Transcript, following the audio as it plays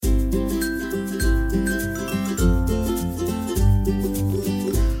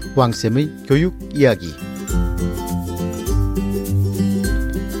왕쌤의 교육 이야기.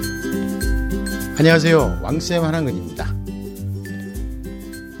 안녕하세요. 왕쌤 한한근입니다.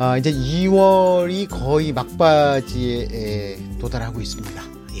 이제 2월이 거의 막바지에 도달하고 있습니다.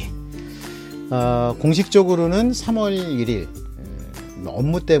 공식적으로는 3월 1일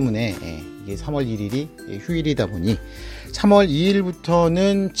업무 때문에 이게 3월 1일이 휴일이다 보니 3월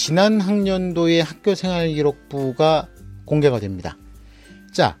 2일부터는 지난 학년도의 학교생활기록부가 공개가 됩니다.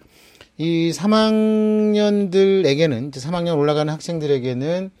 자, 이 3학년들에게는, 이제 3학년 올라가는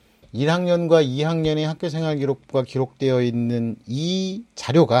학생들에게는 1학년과 2학년의 학교생활기록부가 기록되어 있는 이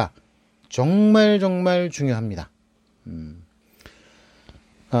자료가 정말 중요합니다.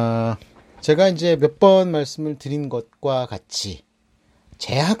 제가 이제 몇 번 말씀을 드린 것과 같이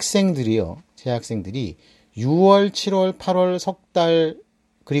재학생들이 6월, 7월, 8월 석 달,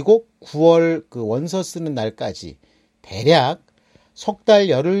 그리고 9월 그 원서 쓰는 날까지 대략 석 달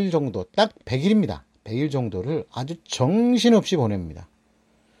열흘 정도, 딱 100일입니다. 100일 정도를 아주 정신없이 보냅니다.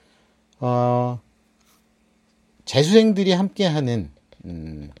 재수생들이 함께하는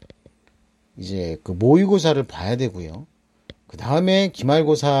이제 그 모의고사를 봐야 되고요. 그 다음에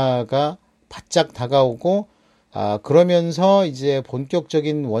기말고사가 바짝 다가오고, 그러면서 이제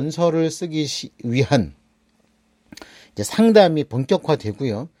본격적인 원서를 쓰기 위한 이제 상담이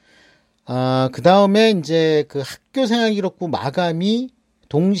본격화되고요. 그 다음에 이제 그 학교생활기록부 마감이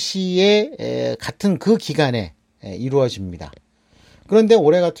동시에 같은 그 기간에 이루어집니다. 그런데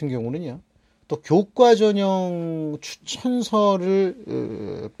올해 같은 경우는요, 또 교과 전형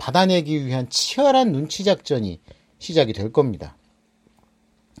추천서를 받아내기 위한 치열한 눈치 작전이 시작이 될 겁니다.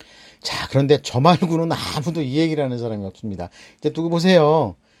 자, 그런데 저 말고는 아무도 이 얘기를 하는 사람이 없습니다. 이제 두고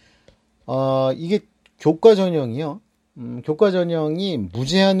보세요. 이게 교과 전형이요. 교과 전형이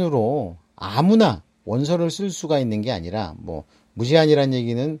무제한으로 아무나 원서를 쓸 수가 있는 게 아니라, 무제한이란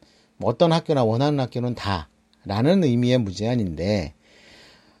얘기는 어떤 학교나 원하는 학교는 다라는 의미의 무제한인데,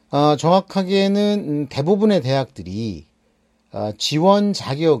 정확하게는 대부분의 대학들이 지원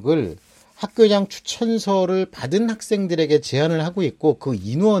자격을 학교장 추천서를 받은 학생들에게 제한을 하고 있고, 그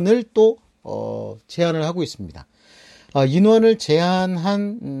인원을 또 제한을 하고 있습니다. 인원을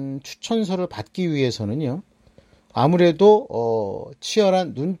제한한 추천서를 받기 위해서는요, 아무래도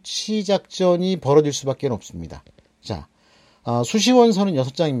치열한 눈치 작전이 벌어질 수밖에 없습니다. 자, 수시원서는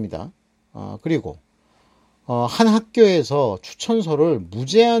 6장입니다. 그리고 한 학교에서 추천서를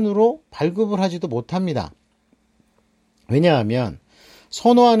무제한으로 발급을 하지도 못합니다. 왜냐하면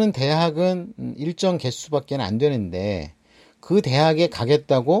선호하는 대학은 일정 개수밖에 안 되는데, 그 대학에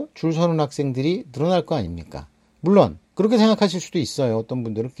가겠다고 줄 서는 학생들이 늘어날 거 아닙니까? 물론 그렇게 생각하실 수도 있어요. 어떤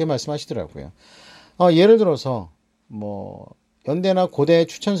분들은 그렇게 말씀하시더라고요. 예를 들어서 연대나 고대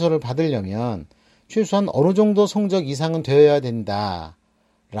추천서를 받으려면 최소한 어느 정도 성적 이상은 되어야 된다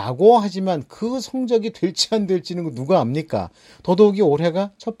라고 하지만, 그 성적이 될지 안 될지는 누가 압니까? 더더욱이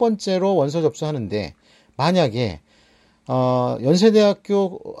올해가 첫 번째로 원서 접수하는데, 만약에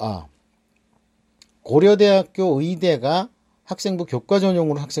고려대학교 의대가 학생부 교과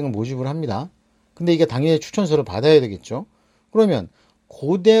전형으로 학생을 모집을 합니다. 근데 이게 당연히 추천서를 받아야 되겠죠. 그러면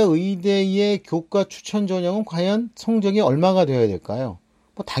고대 의대의 교과 추천 전형은 과연 성적이 얼마가 되어야 될까요?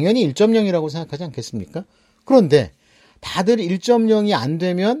 당연히 1.0이라고 생각하지 않겠습니까? 그런데 다들 1.0이 안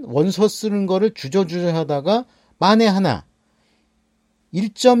되면 원서 쓰는 거를 주저주저 하다가 만에 하나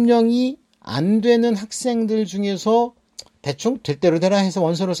 1.0이 안 되는 학생들 중에서 대충 될 대로 되라 해서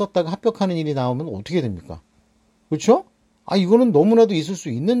원서를 썼다가 합격하는 일이 나오면 어떻게 됩니까? 그렇죠? 이거는 너무나도 있을 수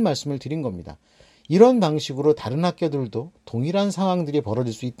있는 말씀을 드린 겁니다. 이런 방식으로 다른 학교들도 동일한 상황들이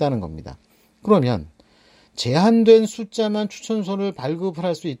벌어질 수 있다는 겁니다. 그러면 제한된 숫자만 추천서를 발급을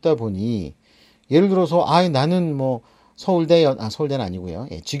할 수 있다 보니, 예를 들어서 나는 서울대는 아니고요.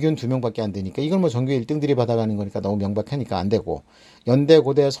 직윤 2명밖에 안 되니까 이걸 전교 1등들이 받아가는 거니까 너무 명백하니까 안 되고, 연대,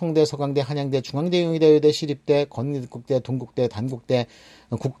 고대, 성대, 서강대, 한양대, 중앙대, 영의대, 의대, 시립대, 건국대, 동국대, 단국대,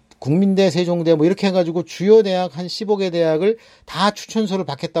 국민대, 세종대 이렇게 해가지고 주요 대학 한 15개 대학을 다 추천서를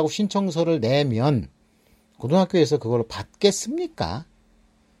받겠다고 신청서를 내면 고등학교에서 그걸 받겠습니까?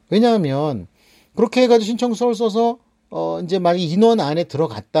 왜냐하면 그렇게 해가지고 신청서를 써서 이제 만약에 인원 안에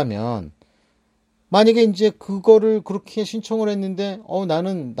들어갔다면, 만약에 이제 그거를 그렇게 신청을 했는데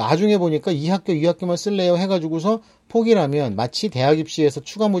나는 나중에 보니까 이 학교만 쓸래요 해가지고서 포기를 하면, 마치 대학 입시에서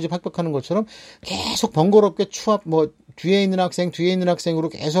추가 모집 합격하는 것처럼 계속 번거롭게 뒤에 있는 학생으로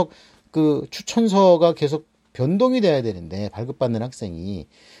계속 그 추천서가 계속 변동이 돼야 되는데, 발급받는 학생이.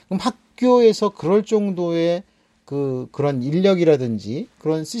 그럼 학교에서 그럴 정도의 그런 인력이라든지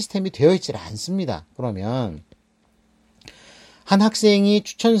그런 시스템이 되어 있질 않습니다. 그러면 한 학생이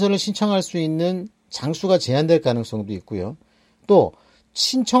추천서를 신청할 수 있는 장수가 제한될 가능성도 있고요. 또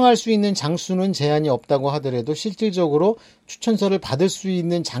신청할 수 있는 장수는 제한이 없다고 하더라도 실질적으로 추천서를 받을 수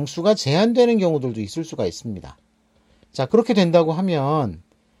있는 장수가 제한되는 경우들도 있을 수가 있습니다. 자, 그렇게 된다고 하면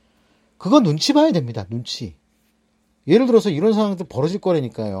그거 눈치 봐야 됩니다. 눈치. 예를 들어서 이런 상황도 벌어질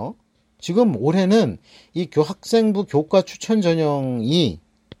거라니까요. 지금 올해는 이 학생부 교과 추천 전형이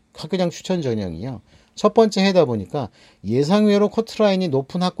학교장 추천 전형이요. 첫 번째 해다 보니까 예상외로 커트라인이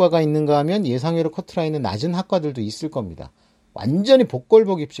높은 학과가 있는가 하면 예상외로 커트라인이 낮은 학과들도 있을 겁니다. 완전히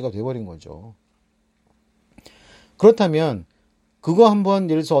복걸복 입시가 돼버린 거죠. 그렇다면 그거 한번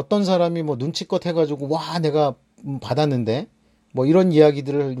예를 들어서 어떤 사람이 뭐 눈치껏 해가지고 와 내가 받았는데 뭐 이런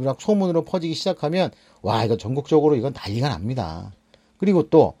이야기들을 막 소문으로 퍼지기 시작하면 와 이거 전국적으로 이건 난리가 납니다. 그리고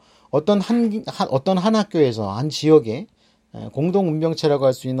또 어떤 한 학교에서 한 지역에 공동 운명체라고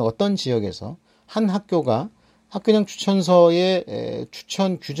할 수 있는 어떤 지역에서 한 학교가 학교장 추천서의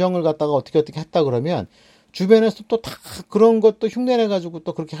추천 규정을 갖다가 어떻게 했다 그러면 주변에서 또 다 그런 것도 흉내내가지고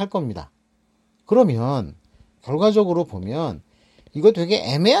또 그렇게 할 겁니다. 그러면 결과적으로 보면 이거 되게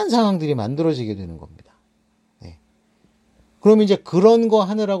애매한 상황들이 만들어지게 되는 겁니다. 네. 그러면 이제 그런 거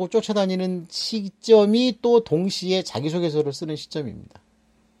하느라고 쫓아다니는 시점이 또 동시에 자기소개서를 쓰는 시점입니다.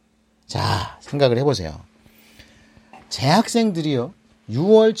 자, 생각을 해보세요. 재학생들이요.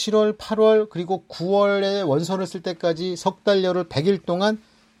 6월, 7월, 8월 그리고 9월에 원서를 쓸 때까지 석 달여를 100일 동안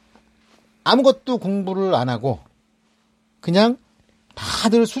아무것도 공부를 안 하고 그냥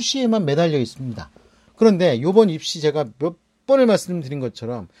다들 수시에만 매달려 있습니다. 그런데 이번 입시 제가 몇 번을 말씀드린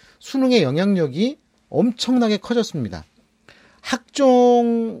것처럼 수능의 영향력이 엄청나게 커졌습니다.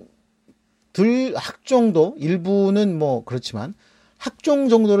 학종도 일부는 뭐 그렇지만 학종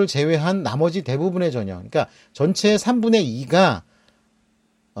정도를 제외한 나머지 대부분의 전형, 그러니까 전체의 3분의 2가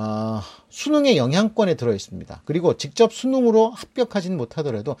수능의 영향권에 들어 있습니다. 그리고 직접 수능으로 합격하지는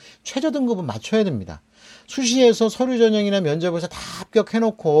못하더라도 최저 등급은 맞춰야 됩니다. 수시에서 서류 전형이나 면접에서 다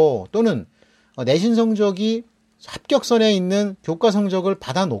합격해놓고 또는 내신 성적이 합격선에 있는 교과 성적을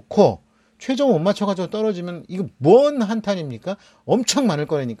받아놓고 최종 못 맞춰가지고 떨어지면 이거 뭔 한탄입니까? 엄청 많을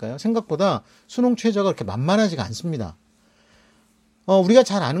거라니까요. 생각보다 수능 최저가 그렇게 만만하지가 않습니다. 우리가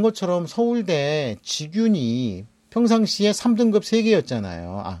잘 아는 것처럼 서울대 직윤이 평상시에 3등급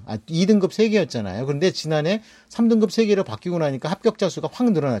 3개였잖아요. 2등급 3개였잖아요. 그런데 지난해 3등급 3개로 바뀌고 나니까 합격자 수가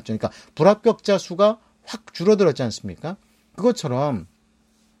확 늘어났죠. 그러니까 불합격자 수가 확 줄어들었지 않습니까? 그것처럼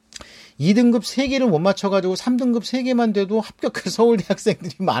 2등급 3개를 못 맞춰가지고 3등급 3개만 돼도 합격할 서울대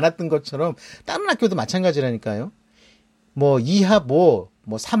학생들이 많았던 것처럼 다른 학교도 마찬가지라니까요. 뭐 2합 5,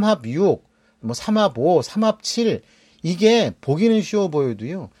 뭐 3합 6, 뭐 3합 5, 3합 7 이게 보기는 쉬워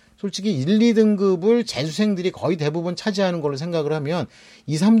보여도요. 솔직히 1, 2등급을 재수생들이 거의 대부분 차지하는 걸로 생각을 하면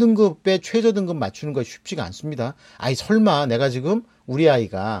 2, 3등급의 최저 등급 맞추는 거 쉽지가 않습니다. 설마 내가 지금 우리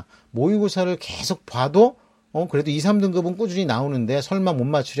아이가 모의고사를 계속 봐도 그래도 2, 3등급은 꾸준히 나오는데 설마 못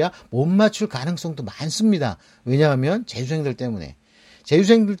맞추랴? 못 맞출 가능성도 많습니다. 왜냐하면 재수생들 때문에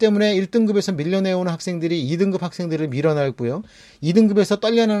 1등급에서 밀려내오는 학생들이 2등급 학생들을 밀어내고요. 2등급에서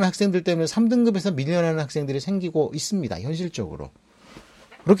떨려나는 학생들 때문에 3등급에서 밀려나는 학생들이 생기고 있습니다. 현실적으로.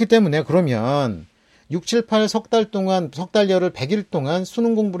 그렇기 때문에 그러면 6, 7, 8 석 달여를 100일 동안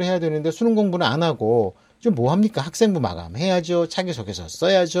수능 공부를 해야 되는데 수능 공부는 안 하고 좀 뭐 합니까? 학생부 마감 해야죠. 자기소개서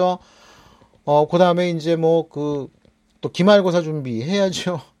써야죠. 그 다음에 이제 또 기말고사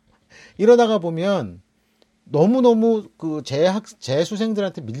준비해야죠. 이러다가 보면 너무너무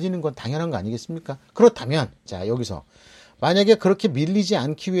재수생들한테 밀리는 건 당연한 거 아니겠습니까? 그렇다면, 자, 여기서. 만약에 그렇게 밀리지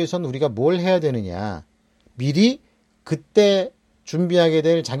않기 위해서는 우리가 뭘 해야 되느냐. 미리 그때 준비하게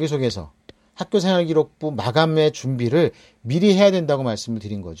될 자기소개서, 학교생활기록부 마감의 준비를 미리 해야 된다고 말씀을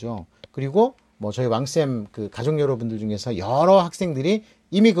드린 거죠. 그리고 저희 왕쌤 가족 여러분들 중에서 여러 학생들이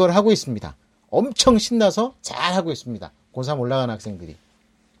이미 그걸 하고 있습니다. 엄청 신나서 잘 하고 있습니다. 고3 올라가는 학생들이.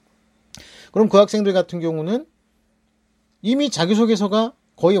 그럼 그 학생들 같은 경우는 이미 자기소개서가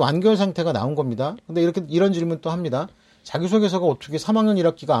거의 완결 상태가 나온 겁니다. 근데 이런 질문 또 합니다. 자기소개서가 어떻게 3학년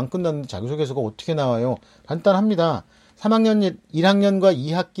 1학기가 안 끝났는데 자기소개서가 어떻게 나와요? 간단합니다. 3학년 1학년과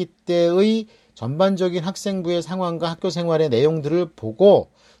 2학기 때의 전반적인 학생부의 상황과 학교 생활의 내용들을 보고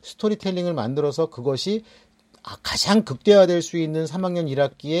스토리텔링을 만들어서 그것이 가장 극대화될 수 있는 3학년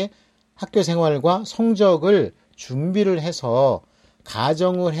 1학기의 학교 생활과 성적을 준비를 해서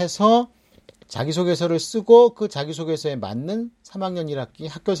가정을 해서 자기소개서를 쓰고 그 자기소개서에 맞는 3학년 1학기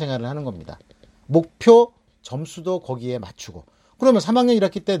학교 생활을 하는 겁니다. 목표 점수도 거기에 맞추고. 그러면 3학년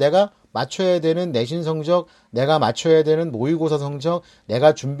 1학기 때 내가 맞춰야 되는 내신 성적, 내가 맞춰야 되는 모의고사 성적,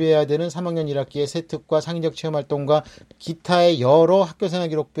 내가 준비해야 되는 3학년 1학기의 세특과 상위적 체험활동과 기타의 여러 학교생활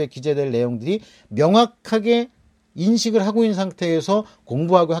기록부에 기재될 내용들이 명확하게 인식을 하고 있는 상태에서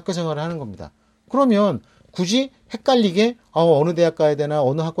공부하고 학교생활을 하는 겁니다. 그러면 굳이 헷갈리게 어느 대학 가야 되나,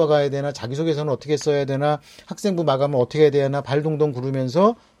 어느 학과 가야 되나, 자기소개서는 어떻게 써야 되나, 학생부 마감은 어떻게 해야 되나, 발동동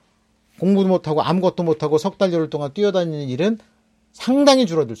구르면서 공부도 못하고 아무것도 못하고 석 달여를 동안 뛰어다니는 일은 상당히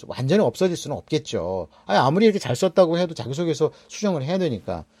줄어들 완전히 없어질 수는 없겠죠. 아무리 이렇게 잘 썼다고 해도 자기소개서 수정을 해야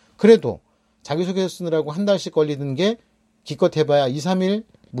되니까. 그래도 자기소개서 쓰느라고 한 달씩 걸리는 게 기껏 해봐야 2, 3일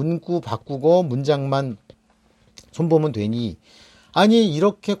문구 바꾸고 문장만 손보면 되니, 아니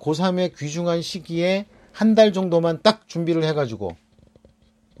이렇게 고3의 귀중한 시기에 한 달 정도만 딱 준비를 해가지고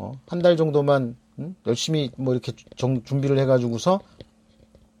한 달 정도만 열심히 뭐 이렇게 준비를 해가지고서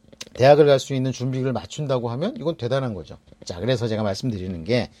대학을 갈 수 있는 준비를 맞춘다고 하면 이건 대단한 거죠. 자, 그래서 제가 말씀드리는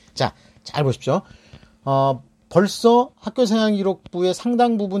게, 자, 잘 보십시오. 벌써 학교생활기록부의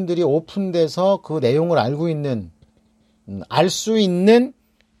상당 부분들이 오픈돼서 그 내용을 알고 있는, 알 수 있는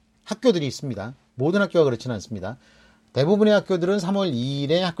학교들이 있습니다. 모든 학교가 그렇지는 않습니다. 대부분의 학교들은 3월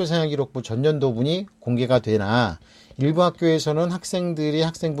 2일에 학교생활기록부 전년도분이 공개가 되나, 일부 학교에서는 학생들이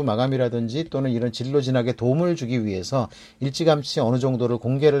학생부 마감이라든지 또는 이런 진로 진학에 도움을 주기 위해서 일찌감치 어느 정도를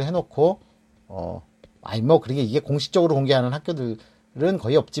공개를 해놓고, 그러게 이게 공식적으로 공개하는 학교들은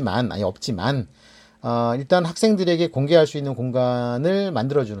거의 없지만, 일단 학생들에게 공개할 수 있는 공간을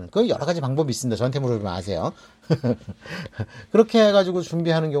만들어주는, 그 여러 가지 방법이 있습니다. 저한테 물어보면 아세요. 그렇게 해가지고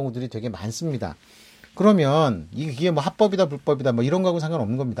준비하는 경우들이 되게 많습니다. 그러면 이게 뭐 합법이다 불법이다 뭐 이런 거하고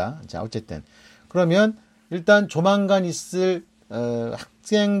상관없는 겁니다. 자, 어쨌든 그러면 일단 조만간 있을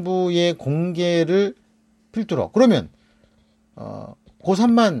학생부의 공개를 필두로, 그러면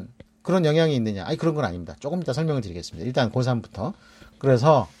고3만 그런 영향이 있느냐? 그런 건 아닙니다. 조금 이따 설명을 드리겠습니다. 일단 고3부터.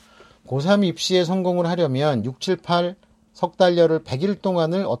 그래서 고3 입시에 성공을 하려면 6, 7, 8 석 달여를 100일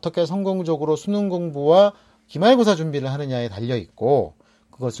동안을 어떻게 성공적으로 수능 공부와 기말고사 준비를 하느냐에 달려 있고,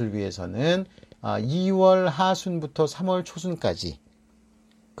 그것을 위해서는 2월 하순부터 3월 초순까지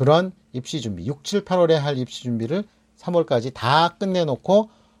그런 입시 준비, 6, 7, 8월에 할 입시 준비를 3월까지 다 끝내놓고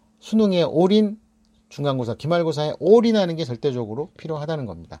수능에 올인, 중간고사, 기말고사에 올인하는 게 절대적으로 필요하다는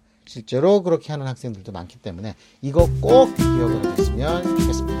겁니다. 실제로 그렇게 하는 학생들도 많기 때문에 이거 꼭 기억을 하셨으면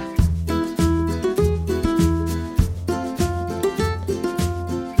좋겠습니다.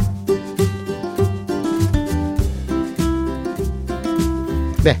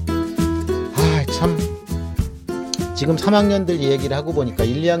 네. 참, 지금 3학년들 얘기를 하고 보니까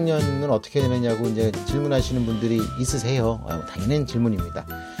 1, 2학년은 어떻게 되느냐고 이제 질문하시는 분들이 있으세요. 당연한 질문입니다.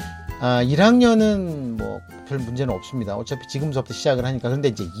 1학년은 뭐 별 문제는 없습니다. 어차피 지금부터 시작을 하니까. 그런데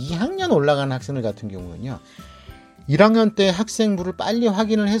이제 2학년 올라가는 학생들 같은 경우는요, 1학년 때 학생부를 빨리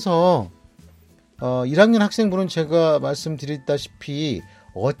확인을 해서 1학년 학생부는 제가 말씀드렸다시피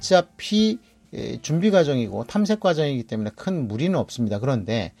어차피 준비 과정이고 탐색 과정이기 때문에 큰 무리는 없습니다.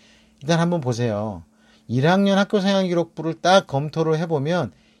 그런데 일단 한번 보세요. 1학년 학교생활기록부를 딱 검토를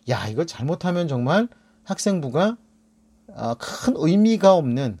해보면, 이거 잘못하면 정말 학생부가 큰 의미가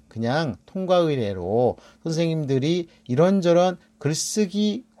없는 그냥 통과 의례로 선생님들이 이런저런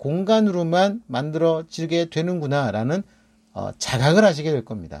글쓰기 공간으로만 만들어지게 되는구나라는 자각을 하시게 될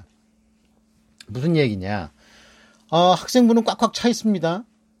겁니다. 무슨 얘기냐? 학생부는 꽉꽉 차 있습니다.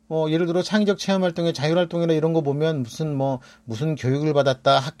 예를 들어 창의적 체험활동에 자율활동이나 이런 거 보면 무슨 교육을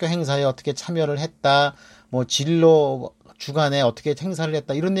받았다, 학교 행사에 어떻게 참여를 했다, 진로 주간에 어떻게 행사를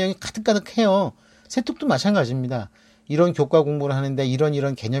했다, 이런 내용이 가득가득해요. 세특도 마찬가지입니다. 이런 교과 공부를 하는데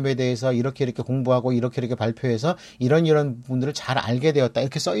이런 개념에 대해서 이렇게 공부하고 이렇게 발표해서 이런 부분들을 잘 알게 되었다,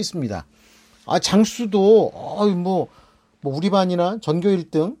 이렇게 써 있습니다. 장수도 우리 반이나 전교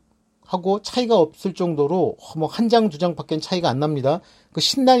 1등 하고 차이가 없을 정도로 한 장, 두 장밖에 차이가 안 납니다. 그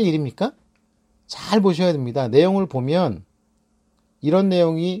신날 일입니까? 잘 보셔야 됩니다. 내용을 보면 이런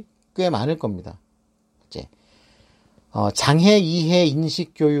내용이 꽤 많을 겁니다. 이제 장애 이해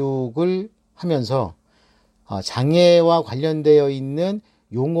인식 교육을 하면서 장애와 관련되어 있는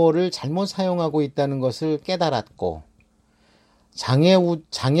용어를 잘못 사용하고 있다는 것을 깨달았고,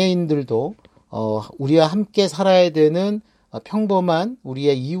 장애인들도 우리와 함께 살아야 되는 평범한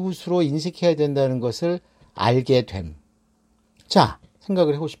우리의 이웃으로 인식해야 된다는 것을 알게 됨. 자,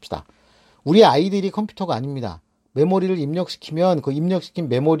 생각을 해보십시다. 우리 아이들이 컴퓨터가 아닙니다. 메모리를 입력시키면 그 입력시킨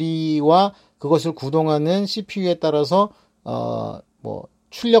메모리와 그것을 구동하는 CPU에 따라서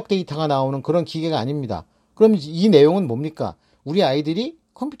출력 데이터가 나오는 그런 기계가 아닙니다. 그럼 이 내용은 뭡니까? 우리 아이들이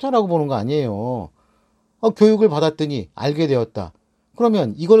컴퓨터라고 보는 거 아니에요. 교육을 받았더니 알게 되었다.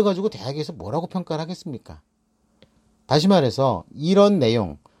 그러면 이걸 가지고 대학에서 뭐라고 평가를 하겠습니까? 다시 말해서 이런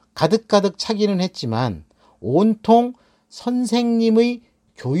내용 가득가득 차기는 했지만 온통 선생님의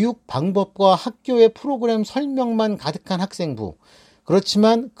교육 방법과 학교의 프로그램 설명만 가득한 학생부,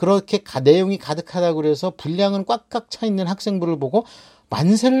 그렇지만 그렇게 내용이 가득하다고 그래서 분량은 꽉꽉 차 있는 학생부를 보고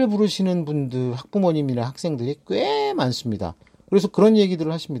만세를 부르시는 분들, 학부모님이나 학생들이 꽤 많습니다. 그래서 그런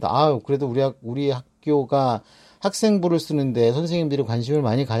얘기들을 하십니다. 그래도 우리 학교가 학생부를 쓰는데 선생님들이 관심을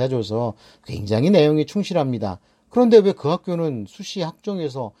많이 가져줘서 굉장히 내용이 충실합니다. 그런데 왜 그 학교는 수시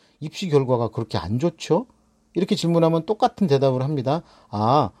학종에서 입시 결과가 그렇게 안 좋죠? 이렇게 질문하면 똑같은 대답을 합니다.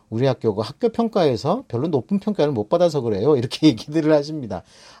 우리 학교가 학교 평가에서 별로 높은 평가를 못 받아서 그래요. 이렇게 얘기들을 하십니다.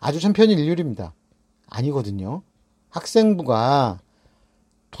 아주 천편일률입니다. 아니거든요. 학생부가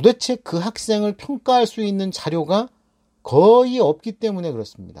도대체 그 학생을 평가할 수 있는 자료가 거의 없기 때문에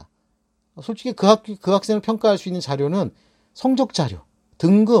그렇습니다. 솔직히 그 학생을 평가할 수 있는 자료는 성적 자료,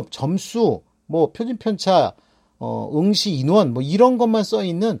 등급, 점수, 표준 편차, 응시 인원, 이런 것만 써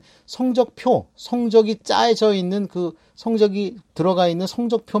있는 성적표, 성적이 짜져 있는 그 성적이 들어가 있는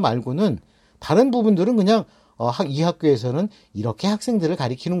성적표 말고는 다른 부분들은 그냥 이 학교에서는 이렇게 학생들을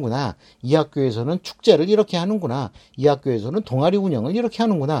가리키는구나. 이 학교에서는 축제를 이렇게 하는구나. 이 학교에서는 동아리 운영을 이렇게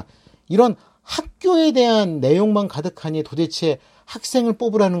하는구나. 이런 학교에 대한 내용만 가득하니 도대체 학생을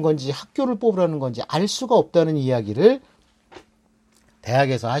뽑으라는 건지 학교를 뽑으라는 건지 알 수가 없다는 이야기를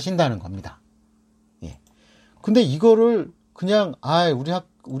대학에서 하신다는 겁니다. 예. 근데 이거를 그냥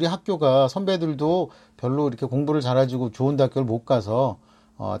우리 학교가 선배들도 별로 이렇게 공부를 잘해주고 좋은 대학교를 못 가서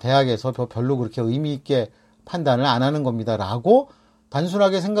대학에서 별로 그렇게 의미 있게 판단을 안 하는 겁니다. 라고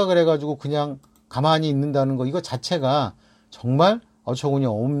단순하게 생각을 해가지고 그냥 가만히 있는다는 거, 이거 자체가 정말 어처구니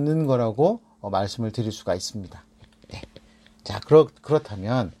없는 거라고 말씀을 드릴 수가 있습니다. 네. 자,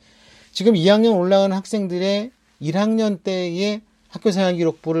 그렇다면 지금 2학년 올라가는 학생들의 1학년 때의 학교생활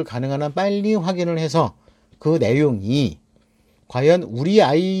기록부를 가능한 한 빨리 확인을 해서 그 내용이 과연 우리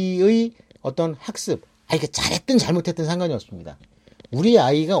아이의 어떤 학습, 이게 잘했든 잘못했든 상관이 없습니다. 우리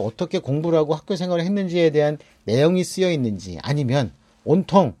아이가 어떻게 공부를 하고 학교 생활을 했는지에 대한 내용이 쓰여 있는지, 아니면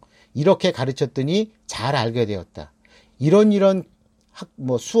온통 이렇게 가르쳤더니 잘 알게 되었다. 이런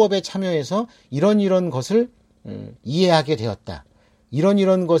수업에 참여해서 이런 것을 이해하게 되었다.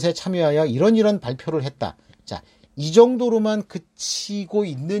 이런 것에 참여하여 이런 발표를 했다. 자, 이 정도로만 그치고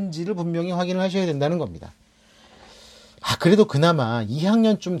있는지를 분명히 확인을 하셔야 된다는 겁니다. 그래도 그나마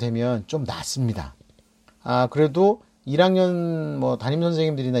 2학년쯤 되면 좀 낫습니다. 그래도 1학년 담임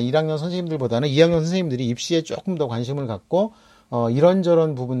선생님들이나 1학년 선생님들보다는 2학년 선생님들이 입시에 조금 더 관심을 갖고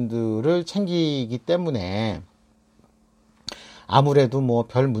이런저런 부분들을 챙기기 때문에 아무래도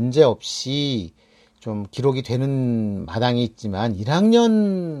별 문제 없이 좀 기록이 되는 마당이 있지만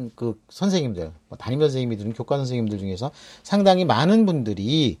 1학년 그 선생님들, 담임 선생님이든 교과 선생님들 중에서 상당히 많은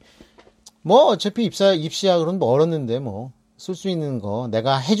분들이 어차피 입시학으로는 멀었는데 쓸 수 있는 거,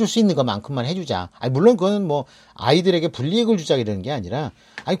 내가 해줄 수 있는 것만큼만 해주자. 물론 그거는 아이들에게 불이익을 주자 이러는 게 아니라,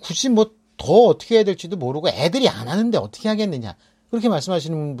 굳이 더 어떻게 해야 될지도 모르고 애들이 안 하는데 어떻게 하겠느냐. 그렇게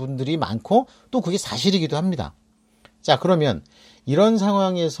말씀하시는 분들이 많고, 또 그게 사실이기도 합니다. 자, 그러면 이런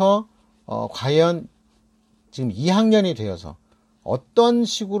상황에서, 과연 지금 2학년이 되어서 어떤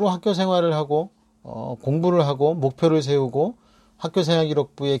식으로 학교 생활을 하고, 공부를 하고, 목표를 세우고, 학교생활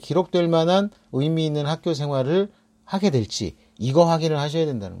기록부에 기록될 만한 의미 있는 학교 생활을 하게 될지, 이거 확인을 하셔야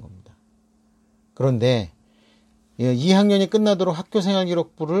된다는 겁니다. 그런데 2학년이 끝나도록 학교생활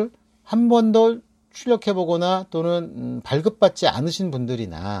기록부를 한 번 더 출력해보거나 또는 발급받지 않으신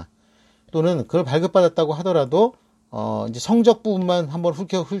분들이나, 또는 그걸 발급받았다고 하더라도 이제 성적 부분만 한번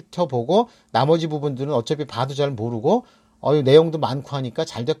훑어보고 나머지 부분들은 어차피 봐도 잘 모르고 내용도 많고 하니까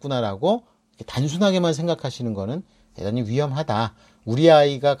잘 됐구나라고 단순하게만 생각하시는 거는 대단히 위험하다. 우리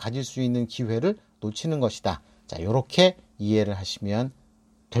아이가 가질 수 있는 기회를 놓치는 것이다. 자, 요렇게 이해를 하시면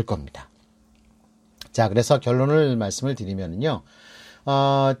될 겁니다. 자, 그래서 결론을 말씀을 드리면요.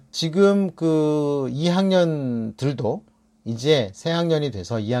 지금 그 2학년들도 이제 새 학년이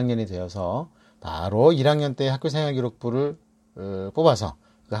돼서 2학년이 되어서 바로 1학년 때 학교생활 기록부를 뽑아서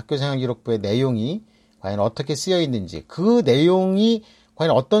그 학교생활 기록부의 내용이 과연 어떻게 쓰여 있는지, 그 내용이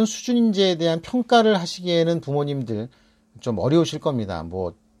과연 어떤 수준인지에 대한 평가를 하시기에는 부모님들 좀 어려우실 겁니다.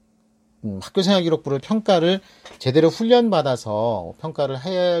 학교생활 기록부를 평가를 제대로 훈련받아서 평가를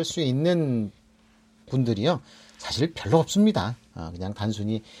할 수 있는 분들이요, 사실 별로 없습니다. 그냥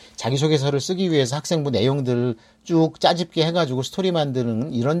단순히 자기소개서를 쓰기 위해서 학생부 내용들을 쭉 짜집게 해가지고 스토리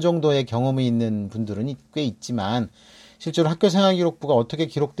만드는 이런 정도의 경험이 있는 분들은 꽤 있지만, 실제로 학교생활 기록부가 어떻게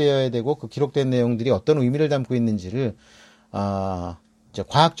기록되어야 되고 그 기록된 내용들이 어떤 의미를 담고 있는지를 이제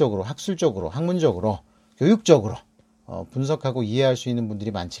과학적으로, 학술적으로, 학문적으로, 교육적으로 분석하고 이해할 수 있는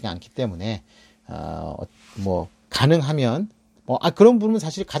분들이 많지가 않기 때문에 가능하면 그런 분은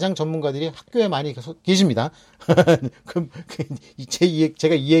사실 가장 전문가들이 학교에 많이 계십니다.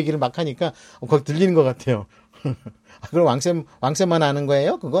 제가 이 얘기를 막 하니까 거기 들리는 것 같아요. 그럼 왕쌤만 아는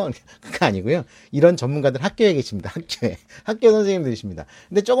거예요? 그거 아니고요. 이런 전문가들 학교에 계십니다. 학교 선생님들이십니다.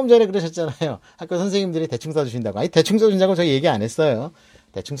 근데 조금 전에 그러셨잖아요. 학교 선생님들이 대충 써주신다고. 아니, 대충 써준다고 저희 얘기 안 했어요.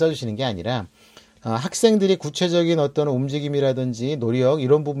 대충 써주시는 게 아니라 학생들이 구체적인 어떤 움직임이라든지 노력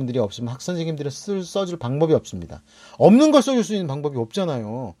이런 부분들이 없으면 선생님들이 써줄 방법이 없습니다. 없는 걸 써줄 수 있는 방법이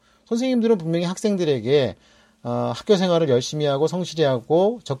없잖아요. 선생님들은 분명히 학생들에게 학교 생활을 열심히 하고 성실히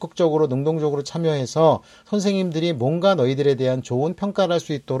하고 적극적으로 능동적으로 참여해서 선생님들이 뭔가 너희들에 대한 좋은 평가를 할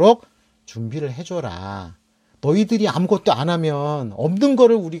수 있도록 준비를 해줘라. 너희들이 아무것도 안 하면 없는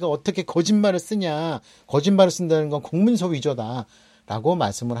거를 우리가 어떻게 거짓말을 쓰냐. 거짓말을 쓴다는 건 공문서 위조다. 라고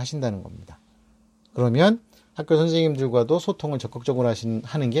말씀을 하신다는 겁니다. 그러면 학교 선생님들과도 소통을 적극적으로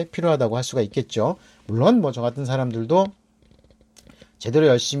하는 게 필요하다고 할 수가 있겠죠. 물론 저 같은 사람들도 제대로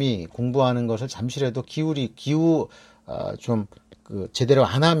열심히 공부하는 것을 잠시라도 제대로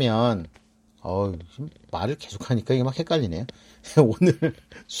안 하면, 말을 계속하니까 이게 막 헷갈리네요. 오늘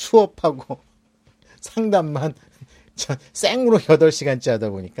수업하고 상담만 생으로 8시간째 하다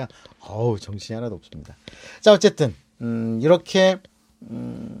보니까, 정신이 하나도 없습니다. 자, 어쨌든, 이렇게,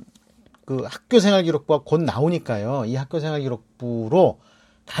 학교 생활 기록부가 곧 나오니까요. 이 학교 생활 기록부로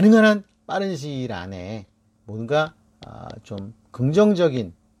가능한 한 빠른 시일 안에 뭔가 좀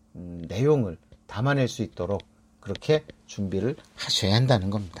긍정적인 내용을 담아낼 수 있도록 그렇게 준비를 하셔야 한다는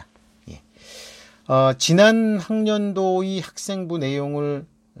겁니다. 예. 지난 학년도의 학생부 내용을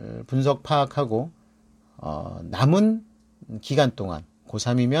분석 파악하고 남은 기간 동안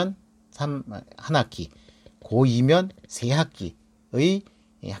고3이면 한 학기, 고2면 3학기의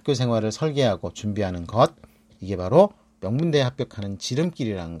학교 생활을 설계하고 준비하는 것, 이게 바로 명문대에 합격하는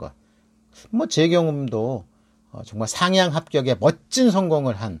지름길이라는 것. 제 경험도 정말 상향 합격에 멋진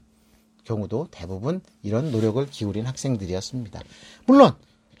성공을 한 경우도 대부분 이런 노력을 기울인 학생들이었습니다. 물론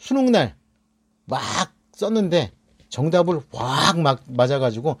수능날 막 썼는데 정답을 확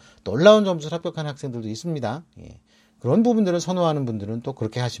맞아가지고 놀라운 점수를 합격한 학생들도 있습니다. 예. 그런 부분들을 선호하는 분들은 또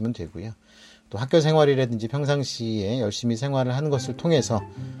그렇게 하시면 되고요. 또 학교 생활이라든지 평상시에 열심히 생활을 하는 것을 통해서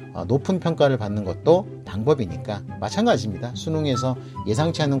높은 평가를 받는 것도 방법이니까 마찬가지입니다. 수능에서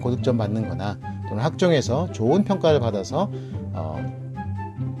예상치 않은 고득점 받는 거나 또는 학종에서 좋은 평가를 받아서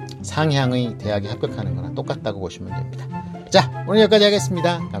상향의 대학에 합격하는 거나 똑같다고 보시면 됩니다. 자, 오늘 여기까지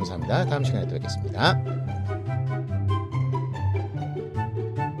하겠습니다. 감사합니다. 다음 시간에 또 뵙겠습니다.